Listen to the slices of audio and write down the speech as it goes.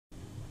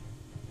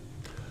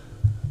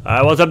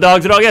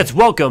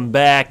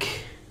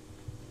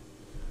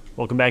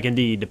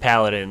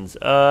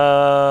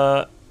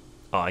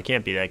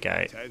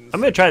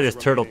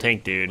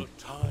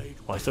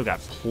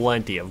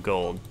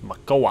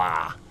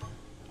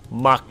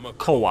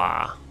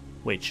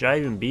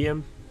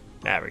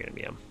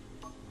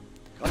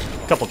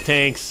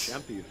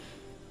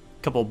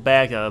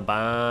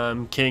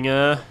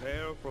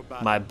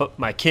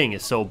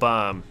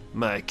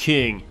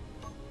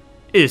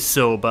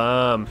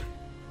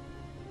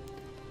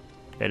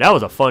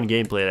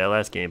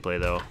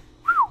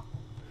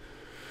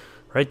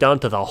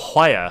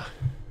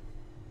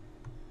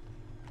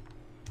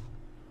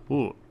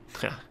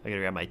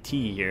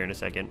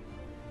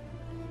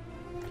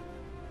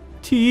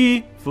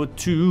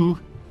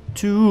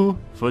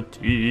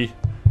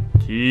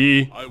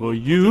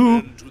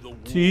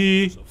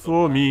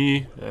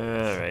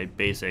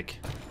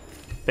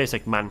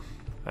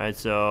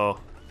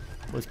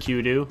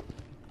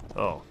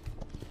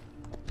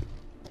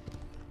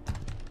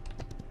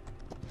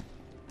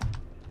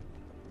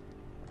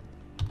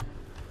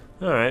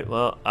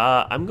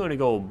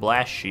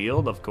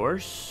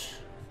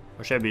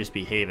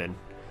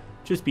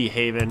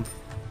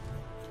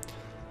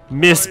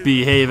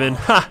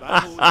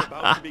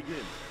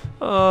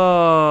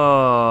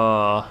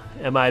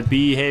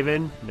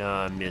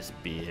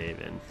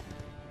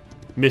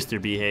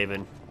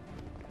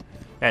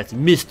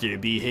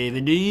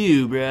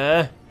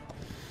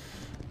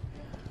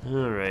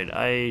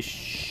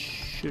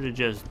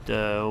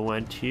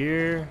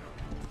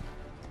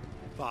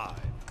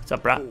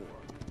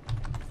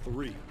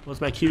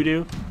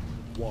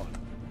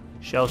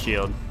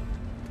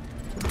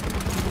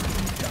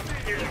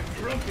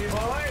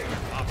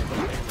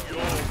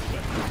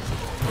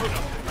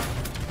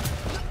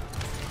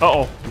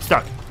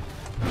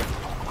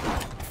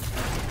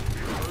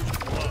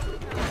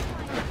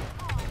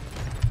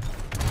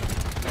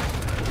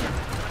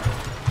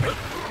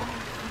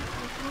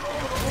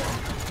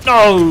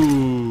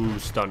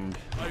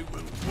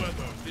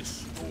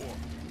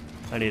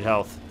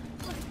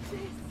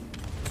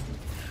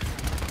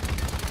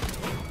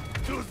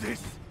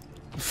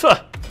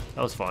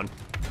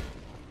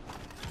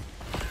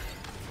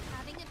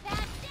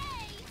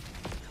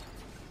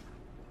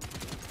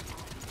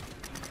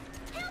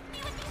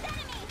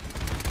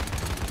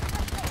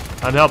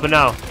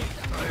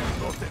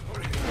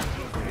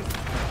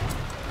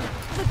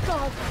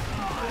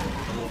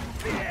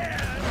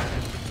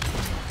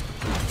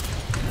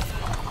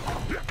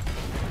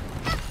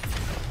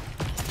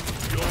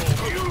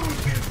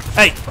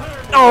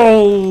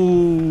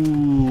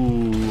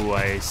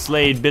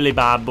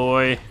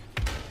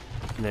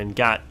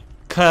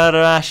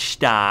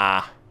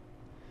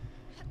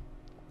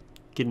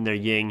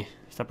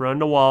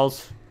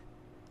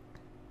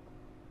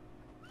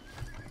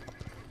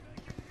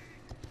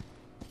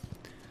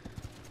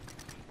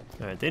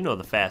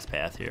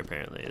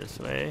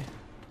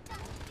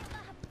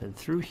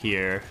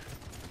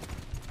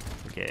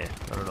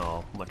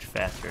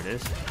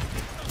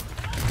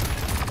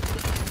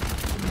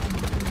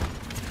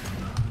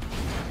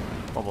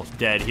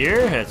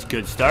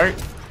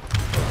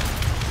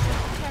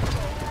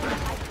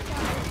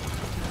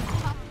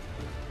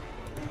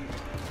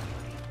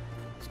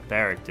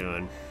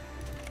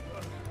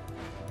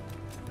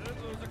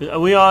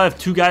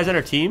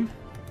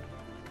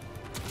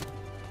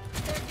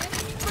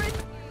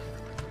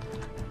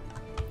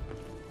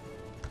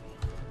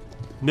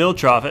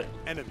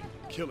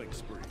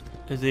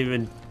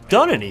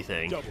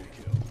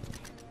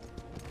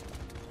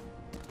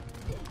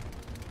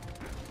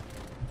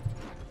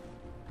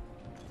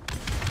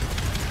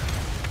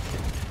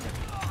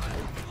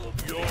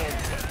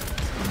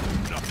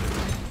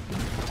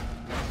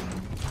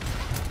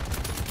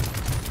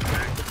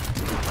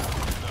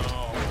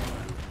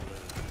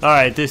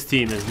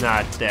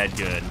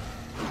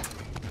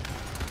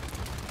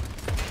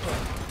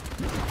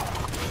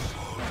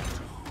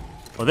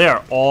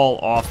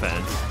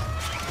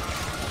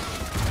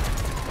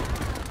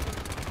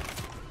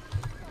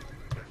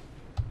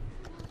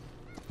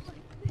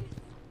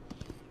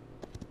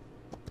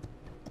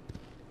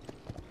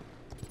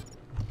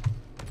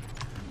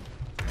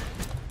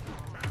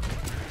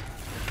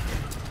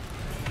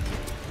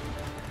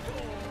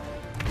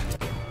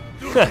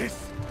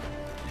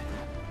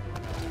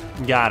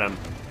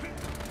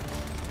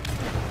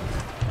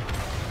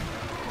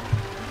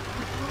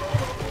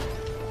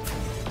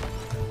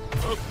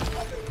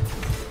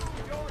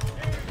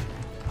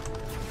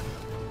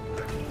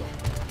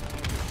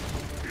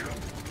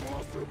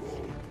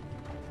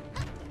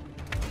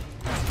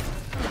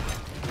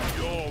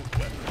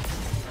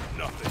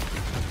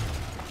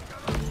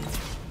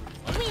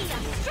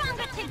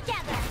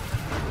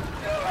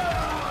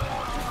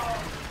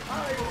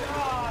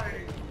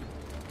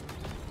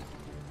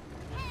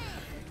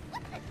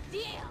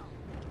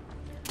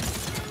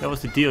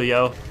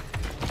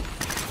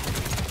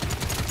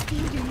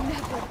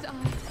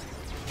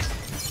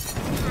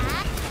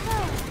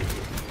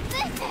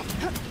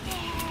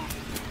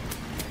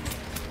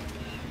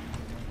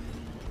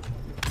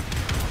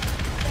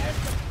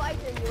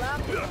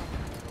Don't give up.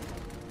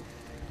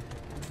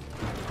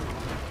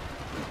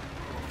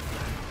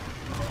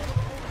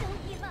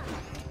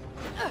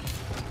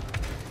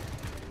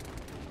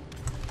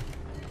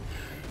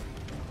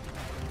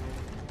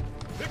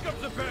 Pick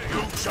up the pace.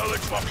 You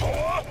challenge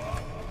MAKOA?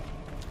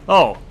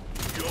 Oh,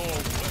 Your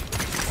weapon.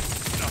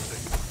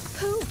 Nothing.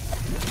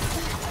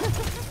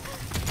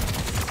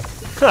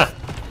 huh.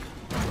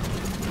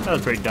 That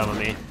was pretty dumb of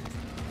me.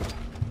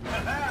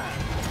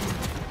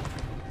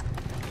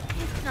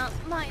 It's not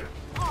my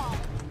fault.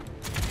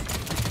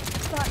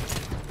 But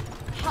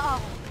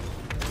how?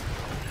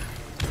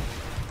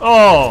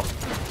 Oh,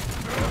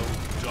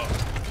 Done.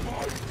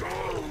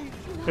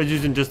 I was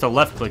using just a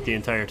left click the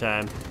entire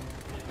time.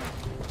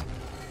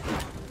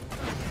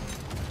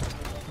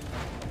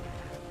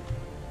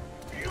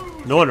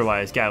 No wonder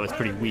why this guy was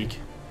pretty weak.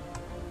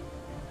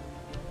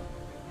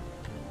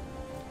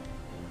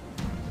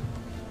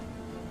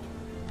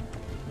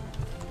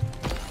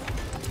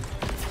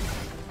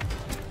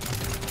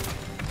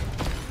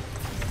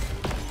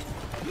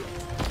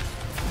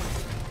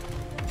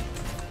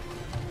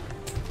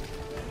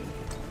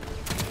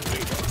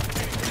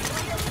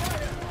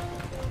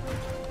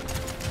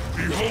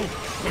 Behold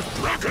the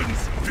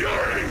dragon's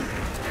fury!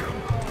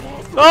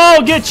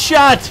 Oh, get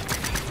shot!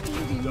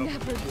 Beauty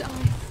never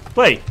dies.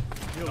 Wait,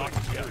 Not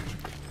yet.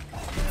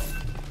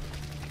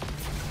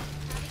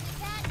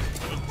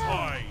 The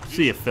tide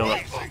see ya,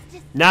 Philip.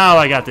 Now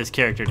I got this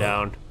character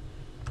down.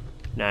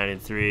 9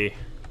 and 3.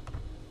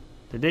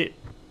 Did they?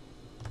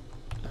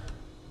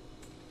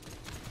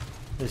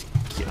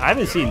 I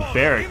haven't seen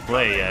Barrick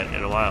play yet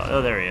in a while.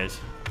 Oh, there he is.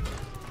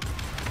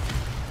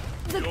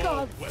 The Your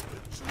gods.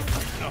 weapons.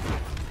 Nothing.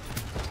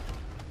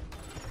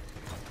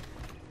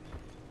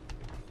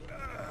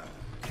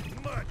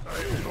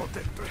 I'm not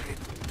afraid.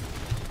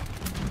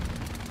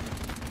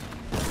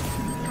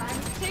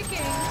 Time's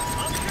ticking.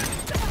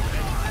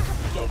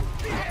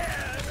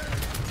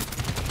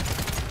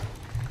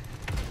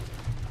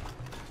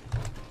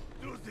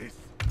 Do this.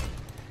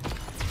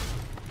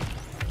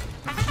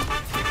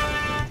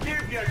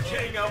 Give your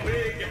king a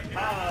big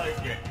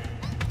hug.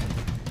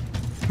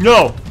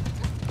 No.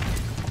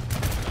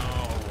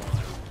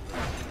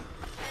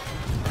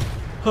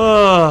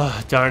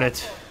 Oh, darn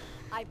it.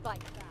 I bite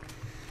back.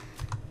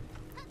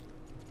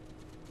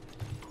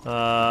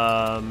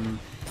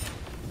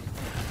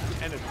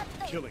 Enemy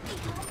killing.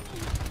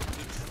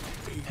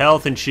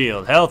 Health and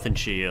shield, health and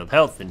shield,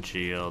 health and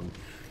shield.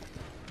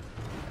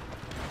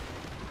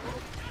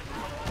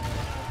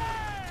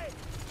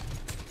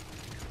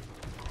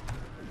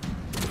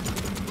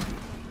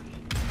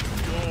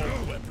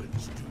 Your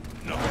weapons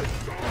do nothing.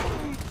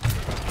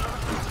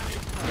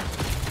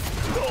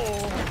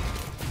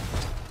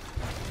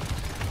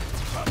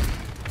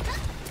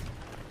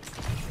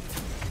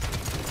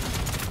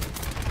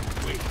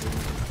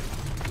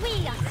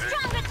 We are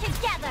stronger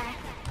together.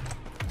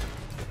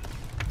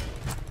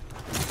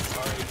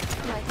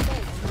 My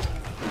face.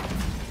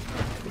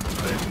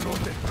 I'm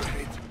not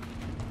afraid.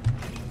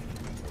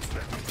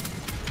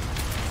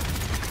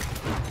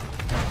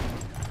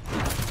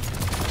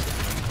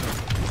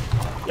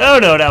 Oh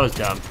no, that was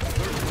dumb.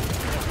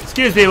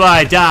 Excuse me while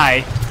I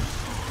die.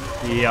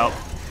 Yep.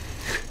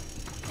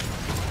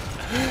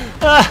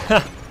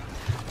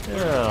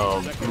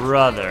 Oh,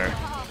 brother.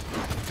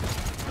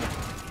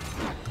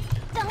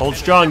 Hold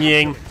strong,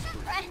 Ying.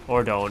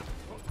 Or don't.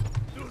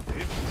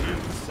 15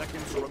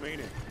 seconds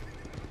remaining.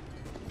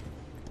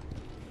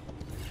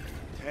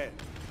 10,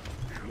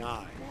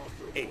 9,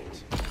 8,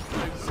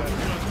 7,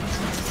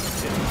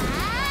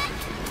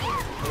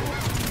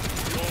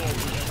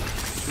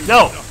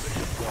 No!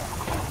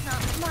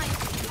 Not my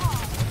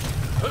fault.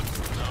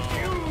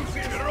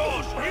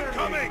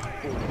 incoming!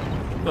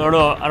 No,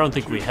 no, I don't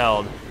think we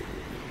held.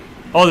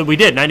 Oh, we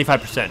did,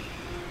 95%.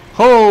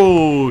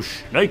 Oh,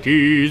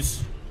 Nikes.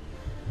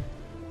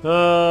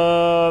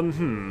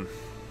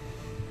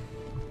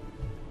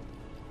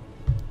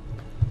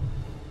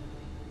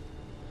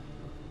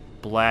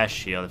 Blast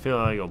shield. I feel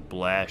like I go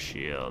blast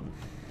shield.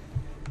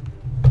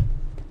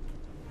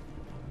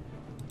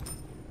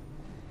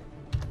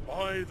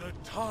 By the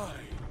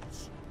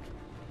tides.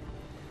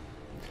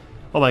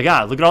 Oh my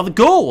god, look at all the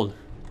gold!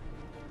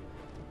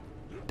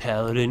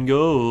 Paladin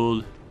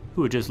gold.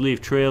 Who would just leave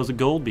trails of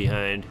gold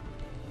behind?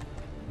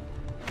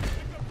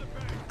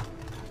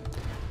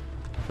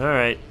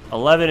 Alright,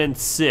 11 and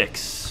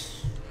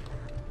 6.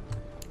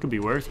 Could be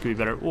worse, could be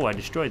better. Oh, I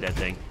destroyed that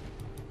thing.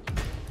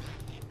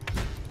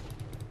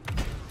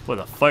 Boy,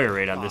 the fire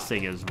rate on this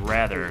thing is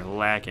rather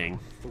lacking.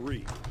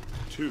 3,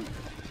 2,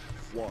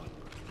 1.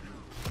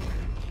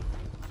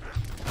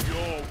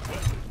 Your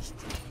weapons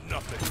do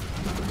nothing.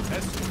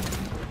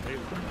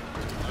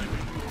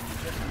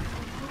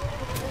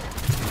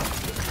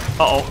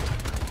 Uh-oh.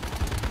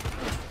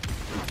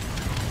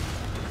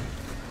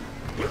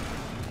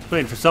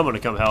 Waiting for someone to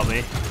come help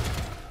me.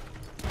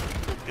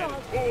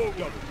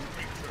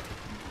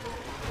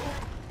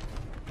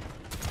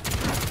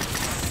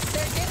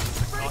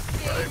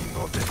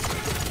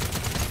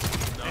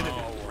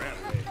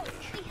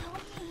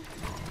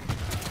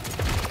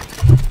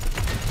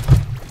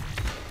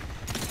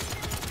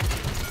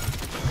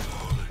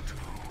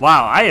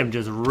 Wow, I am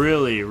just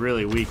really,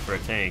 really weak for a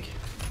tank.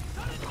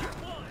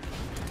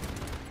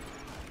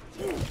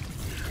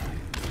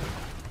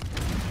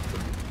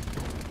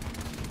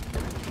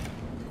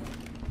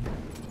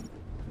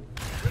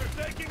 They're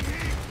taking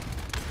heat.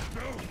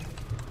 No.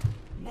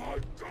 My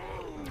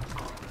God.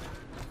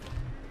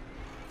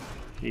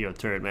 Here you go,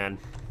 turret man.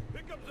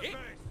 Pick up the pace.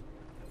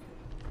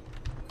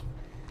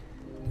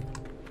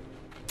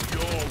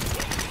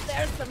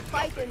 There's some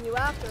fight in you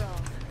after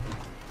all.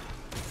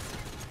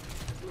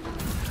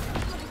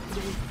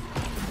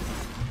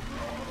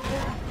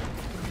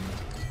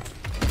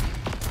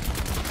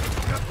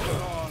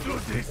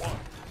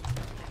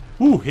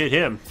 Ooh, hit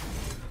him.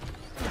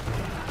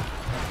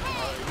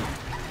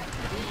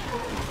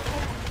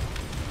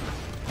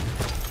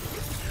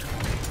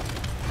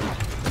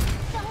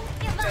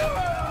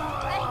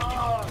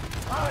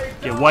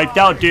 Get wiped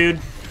out, dude.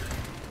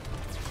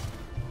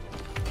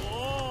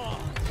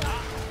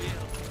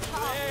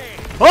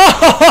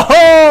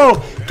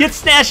 Oh! Get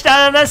snatched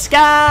out of the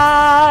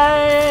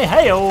sky!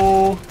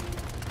 Hey-oh!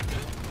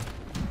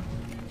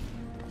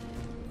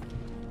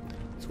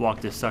 Let's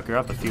walk this sucker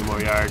up a few more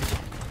yards.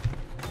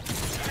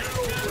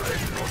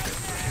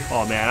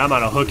 Oh man, I'm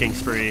on a hooking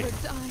spree.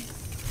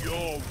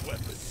 Your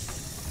weapon.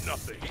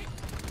 Nothing.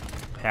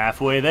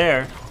 Halfway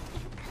there.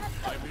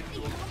 I'm in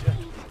your debt.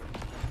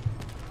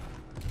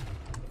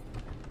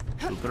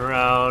 Looping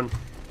around.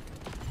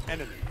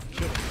 Enemy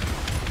killing.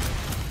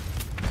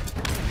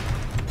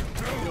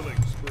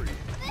 Killing spree.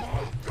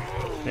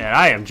 Man,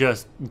 I am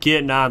just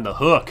getting on the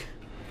hook.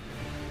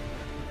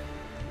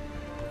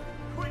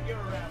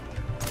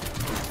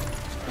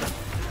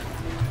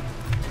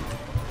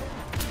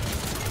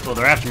 Well,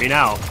 they're after me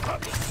now.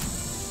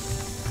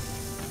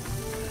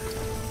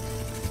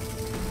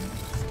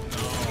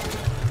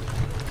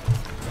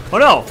 Oh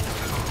no!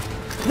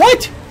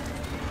 What?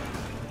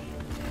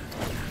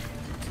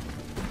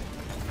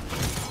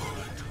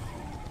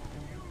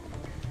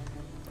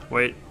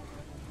 Wait.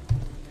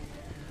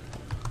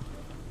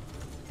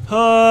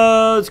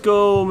 Let's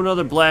go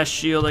another blast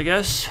shield, I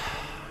guess.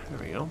 There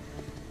we go.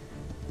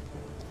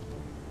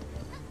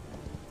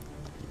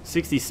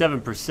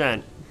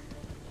 67%.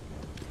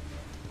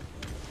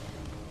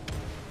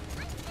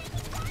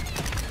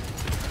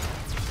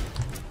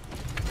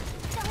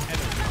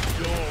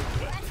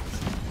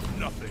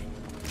 Nothing.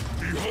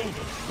 Behold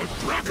the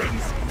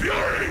dragon's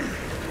fury!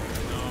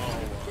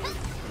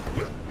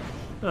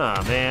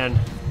 Ah, man.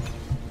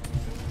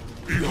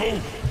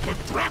 Behold the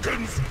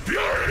dragon's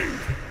fury!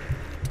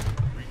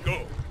 We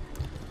go.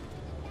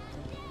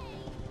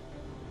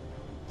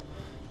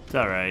 It's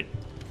alright.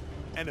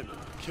 Enemy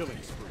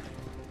killing spree.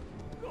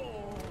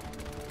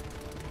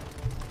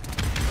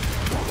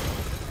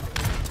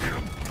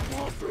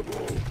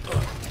 Impossible!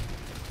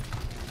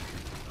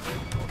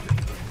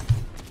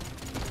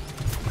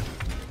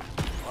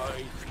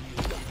 I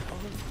feel the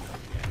hunger.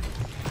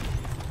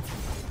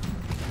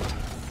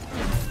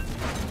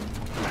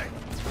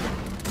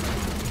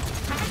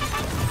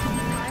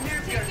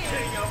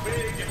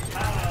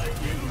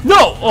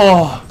 No!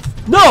 Oh!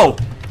 No!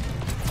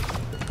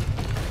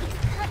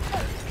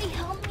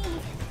 Help me.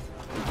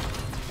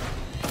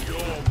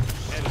 Your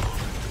enemy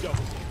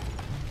double.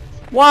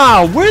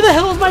 Wow, where the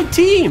hell is my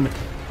team?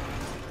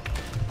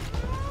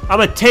 I'm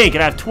a tank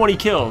and I have 20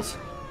 kills.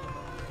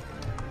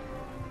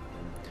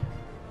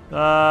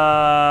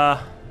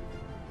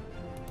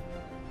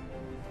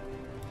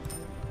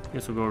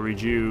 Guess we'll go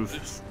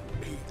rejuve.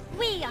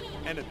 We are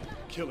Enemy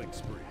killing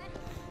spree.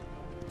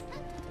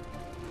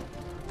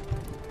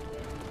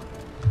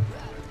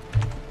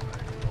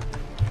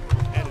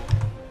 Enemy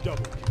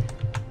double kill.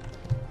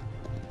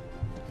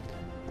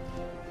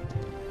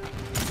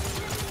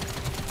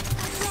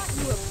 Brought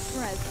you a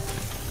present.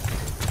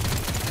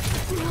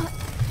 Not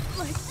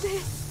like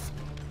this.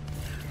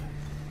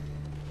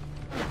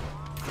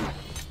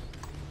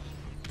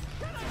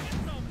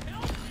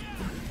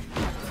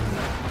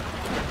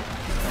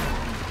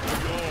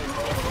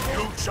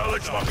 You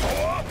challenge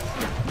MAKOA?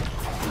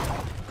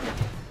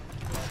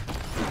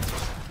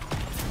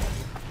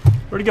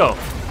 Where'd he go?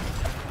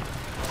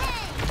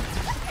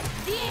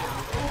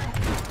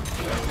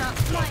 not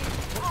my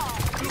fault.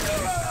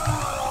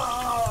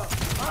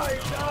 I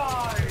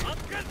die!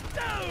 Get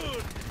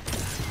down!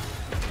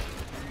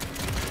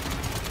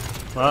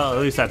 Well, at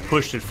least I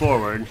pushed it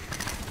forward.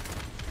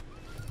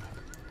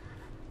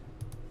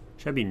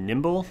 Should I be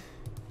nimble?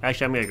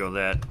 Actually, I'm gonna go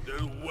that.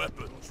 Their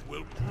weapons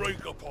will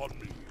break upon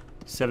me.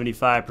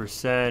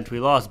 75%. We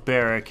lost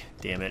Barrack.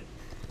 Damn it.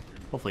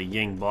 Hopefully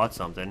Ying bought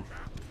something.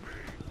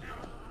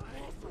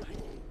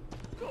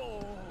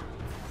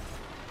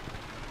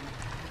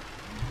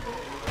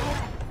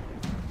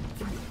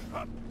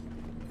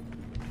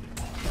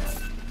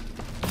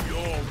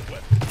 Your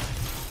weapon,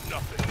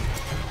 nothing.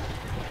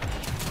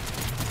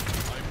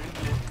 I'm in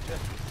your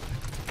debt.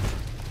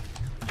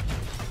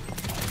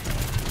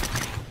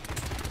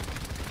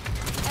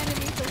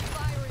 Enemies are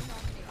firing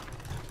on me.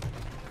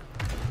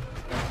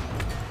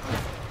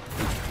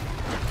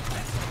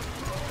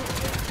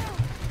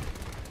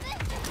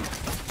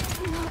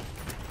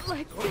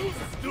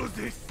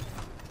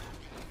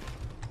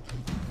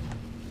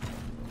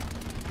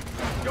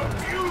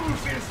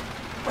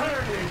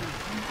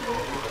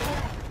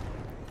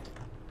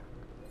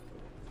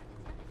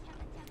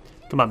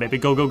 Come on, baby.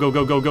 Go, go, go,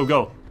 go, go, go,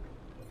 go.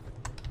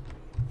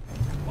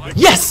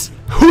 Yes!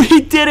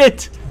 We did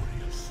it!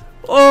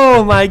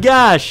 Oh my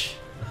gosh!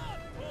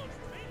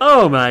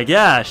 Oh my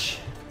gosh!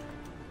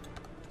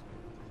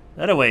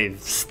 That away,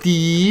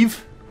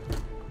 Steve.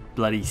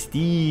 Bloody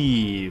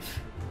Steve.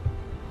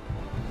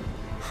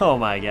 Oh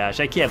my gosh,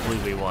 I can't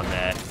believe we won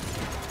that.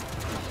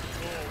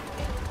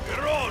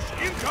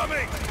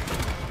 Incoming!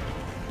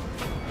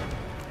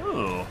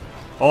 Oh.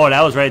 Oh,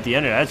 that was right at the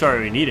end. That's where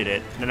we needed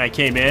it. And then I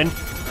came in,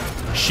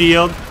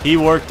 shield, he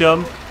worked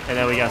him, and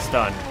then we got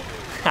stunned.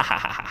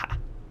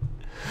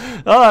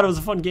 Oh, that was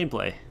a fun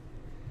gameplay.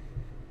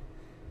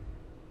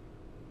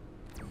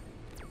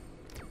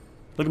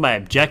 Look at my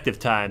objective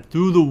time.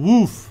 Through the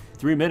woof.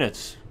 3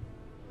 minutes.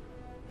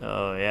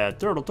 Oh, yeah.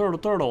 Turtle, turtle,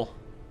 turtle.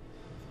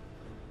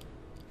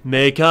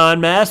 Makon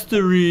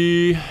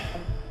Mastery.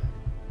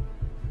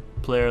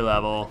 Player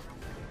level.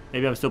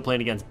 Maybe I'm still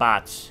playing against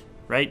bots.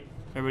 Right?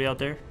 Everybody out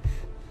there?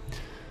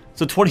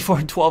 So 24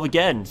 and 12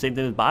 again. Same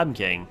thing with Bob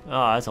King.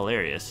 Oh, that's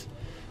hilarious.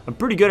 I'm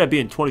pretty good at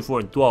being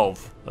 24 and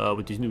 12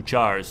 with these new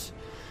chars.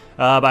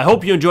 But I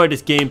hope you enjoyed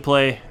this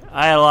gameplay.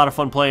 I had a lot of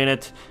fun playing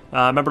it.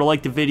 Remember to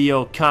like the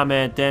video,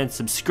 comment, and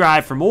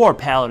subscribe for more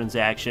Paladins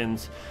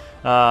actions.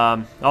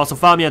 Also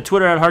follow me on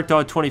Twitter at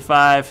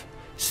HarkDog25.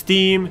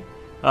 Steam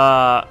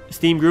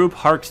group,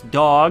 Hark's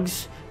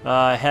Dogs.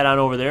 Head on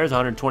over there. There's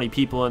 120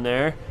 people in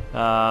there.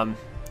 And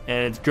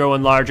it's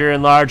growing larger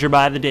and larger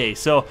by the day.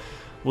 So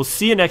we'll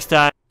see you next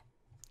time.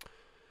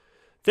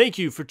 Thank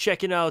you for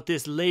checking out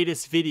this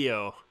latest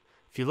video.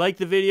 If you like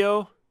the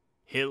video,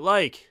 hit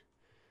like.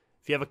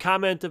 If you have a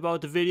comment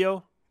about the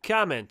video,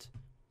 comment.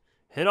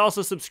 And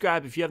also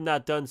subscribe if you have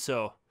not done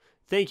so.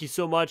 Thank you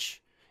so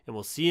much, and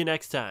we'll see you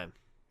next time.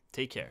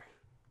 Take care.